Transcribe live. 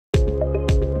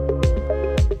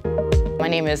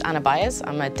name is Anna Byers.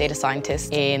 I'm a data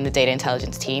scientist in the data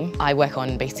intelligence team. I work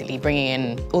on basically bringing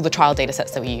in all the trial data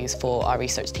sets that we use for our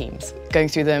research teams, going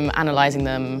through them, analysing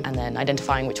them, and then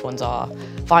identifying which ones are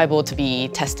viable to be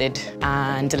tested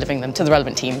and delivering them to the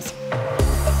relevant teams.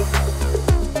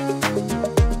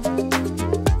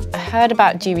 I heard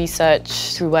about G-Research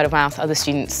through word of mouth. Other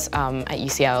students at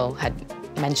UCL had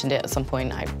mentioned it at some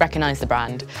point. I recognised the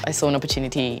brand. I saw an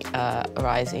opportunity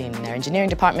arise in their engineering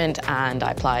department and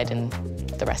I applied, and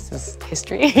the rest is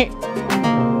history.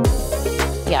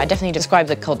 Yeah, I definitely describe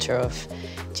the culture of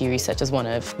G-Research as one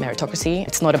of meritocracy.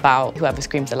 It's not about whoever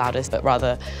screams the loudest, but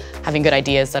rather having good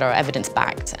ideas that are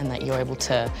evidence-backed and that you're able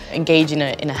to engage in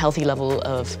a healthy level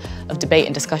of debate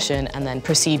and discussion and then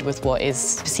proceed with what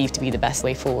is perceived to be the best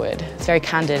way forward. It's very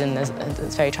candid and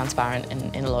it's very transparent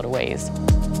in a lot of ways.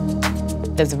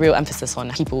 There's a real emphasis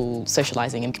on people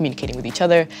socialising and communicating with each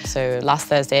other. So last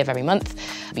Thursday of every month,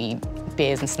 there'll be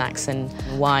beers and snacks and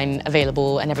wine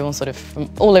available, and everyone sort of from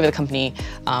all over the company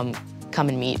come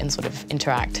and meet and sort of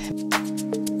interact.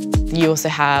 You also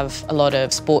have a lot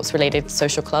of sports-related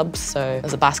social clubs. So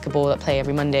there's a basketball that play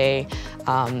every Monday,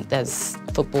 there's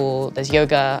football, there's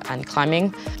yoga and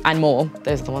climbing, and more.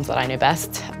 Those are the ones that I know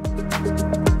best.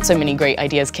 So many great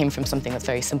ideas came from something that's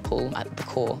very simple at the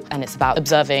core, and it's about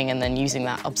observing and then using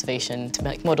that observation to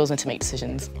make models and to make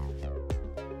decisions.